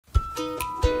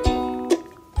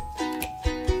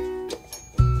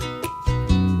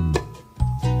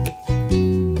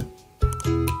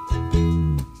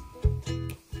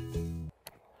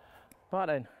Right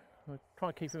then, we'll try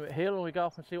and keep him at heel and we go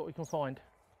off and see what we can find.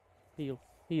 Heel,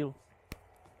 heel.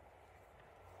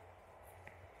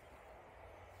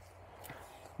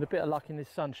 With a bit of luck in this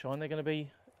sunshine, they're going to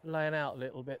be laying out a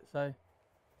little bit, so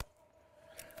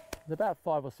there's about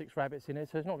 5 or 6 rabbits in it,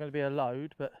 so it's not going to be a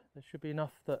load, but there should be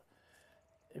enough that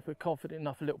if we're confident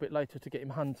enough a little bit later to get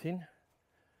him hunting,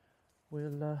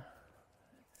 we'll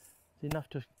it's enough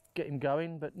to get him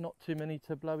going, but not too many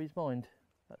to blow his mind.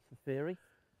 That's the theory.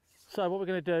 So what we're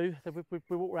going to do,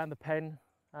 we walk around the pen,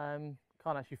 can't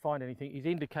actually find anything. He's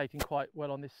indicating quite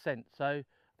well on this scent, so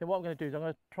then what I'm going to do is I'm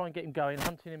going to try and get him going,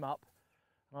 hunting him up,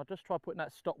 and I'll just try putting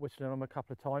that stop whistling on him a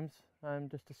couple of times,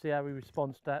 just to see how he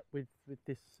responds to that with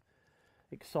this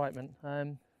excitement.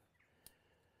 I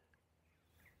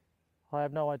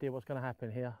have no idea what's going to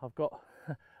happen here. I've got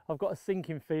a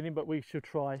sinking feeling, but we should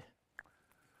try.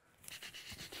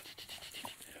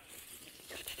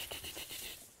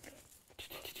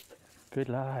 Good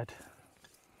lad.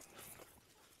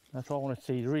 That's what I want to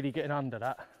see, he's really getting under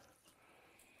that.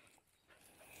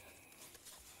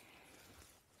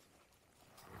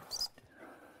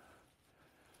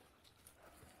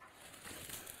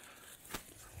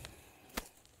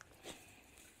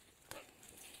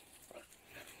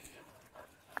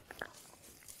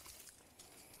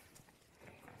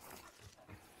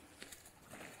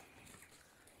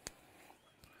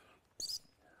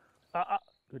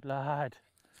 Good lad.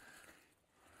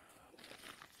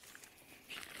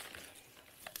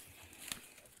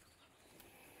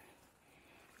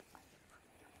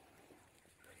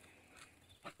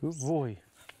 Good boy.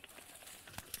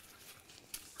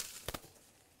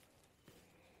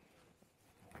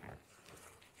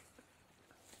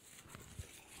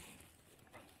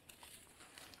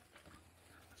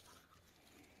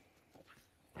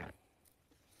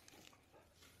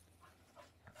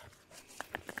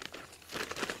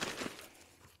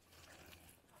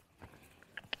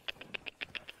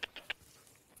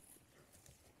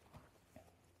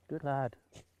 Good lad.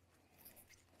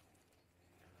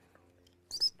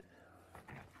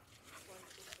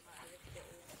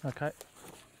 Okay.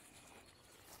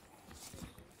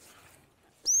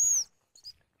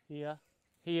 Here,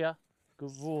 here,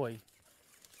 good boy.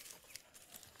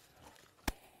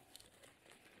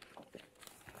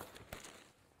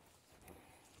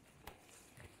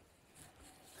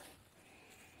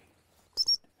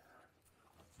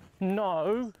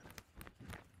 No.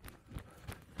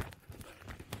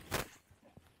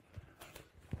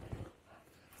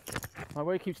 Right,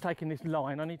 where he keeps taking this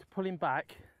line, I need to pull him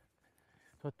back.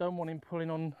 So I don't want him pulling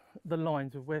on the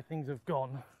lines of where things have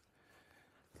gone.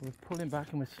 We'll pull him back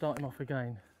and we'll start him off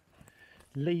again.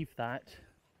 Leave that.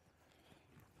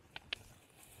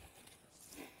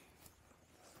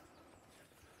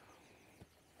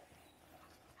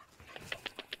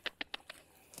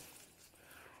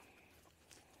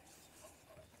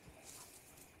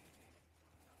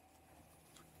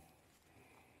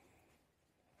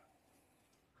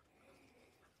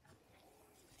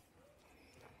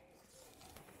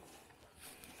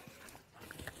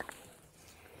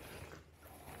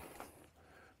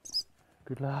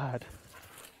 Good lad.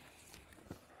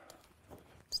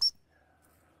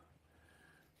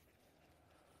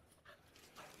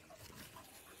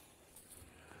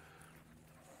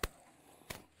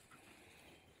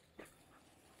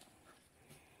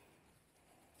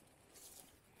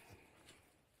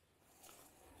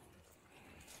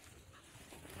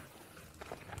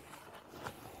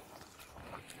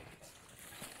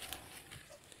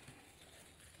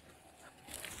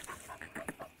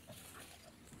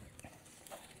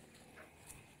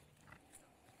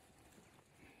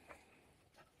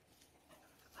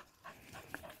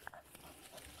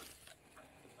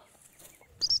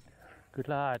 Good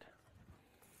lad.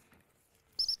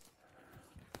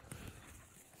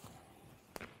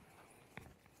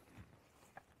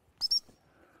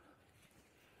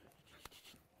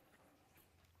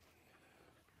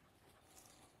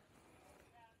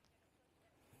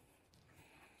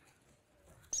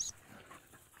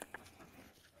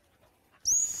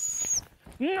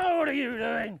 No, what are you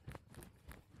doing?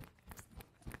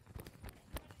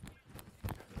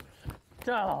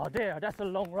 Oh dear, that's a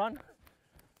long run.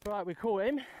 Right, we caught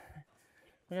him.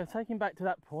 We're going to take him back to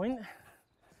that point.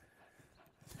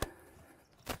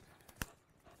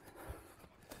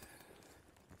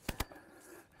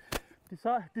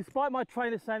 Despite my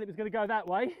trainer saying it was going to go that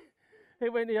way,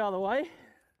 it went the other way.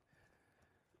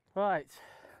 Right.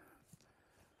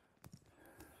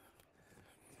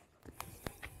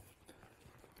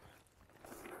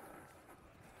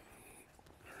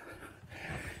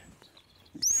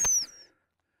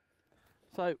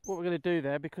 So what we're going to do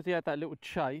there, because he had that little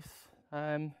chase,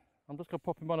 I'm I'm just going to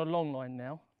pop him on a long line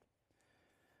now.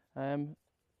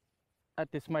 Had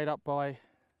this made up by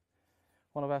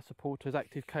one of our supporters,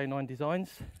 Active K9 Designs.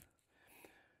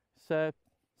 It's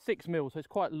 6 mil, so it's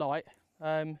quite light.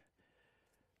 I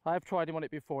have tried him on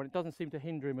it before and it doesn't seem to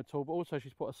hinder him at all, but also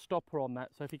she's put a stopper on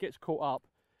that, so if he gets caught up,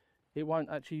 it won't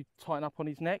actually tighten up on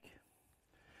his neck.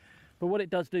 But what it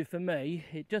does do for me,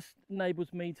 it just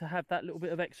enables me to have that little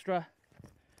bit of extra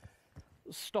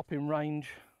stopping range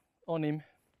on him.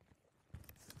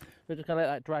 We're just going to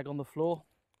let that drag on the floor.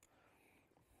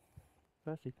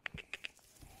 Percy.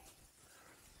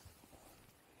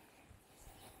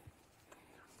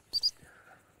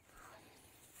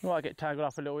 I might get tangled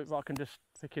up a little bit, but I can just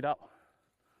pick it up.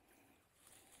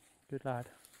 Good lad.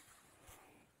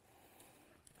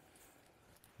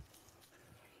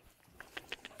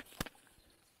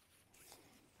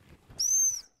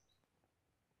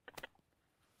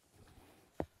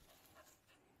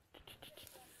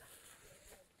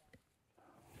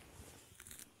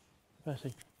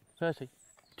 Percy, Percy.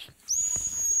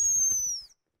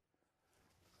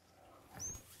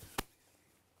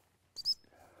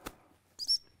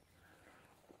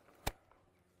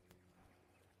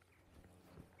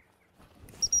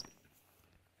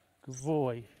 Good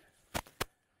boy.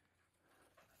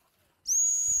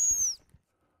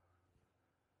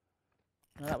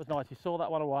 Now that was nice, you saw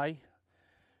that one away.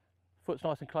 Foot's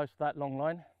nice and close to that long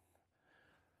line.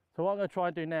 So what I'm going to try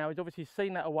and do now is, obviously he's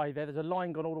seen that away there, there's a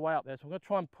line gone all the way up there, so I'm going to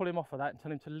try and pull him off of that and tell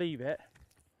him to leave it.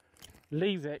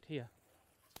 Leave it, here.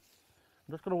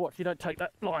 I'm just going to watch you don't take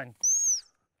that line.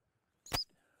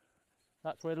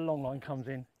 That's where the long line comes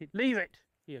in. Leave it!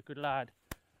 Here, good lad.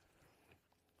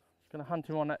 Just going to hunt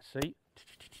him on that seat.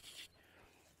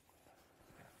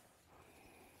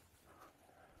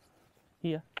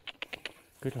 Here,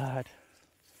 good lad.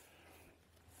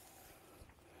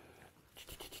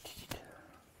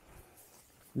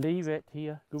 Leave it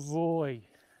here, good boy.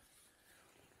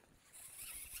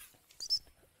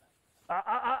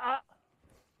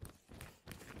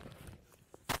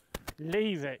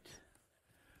 Leave it.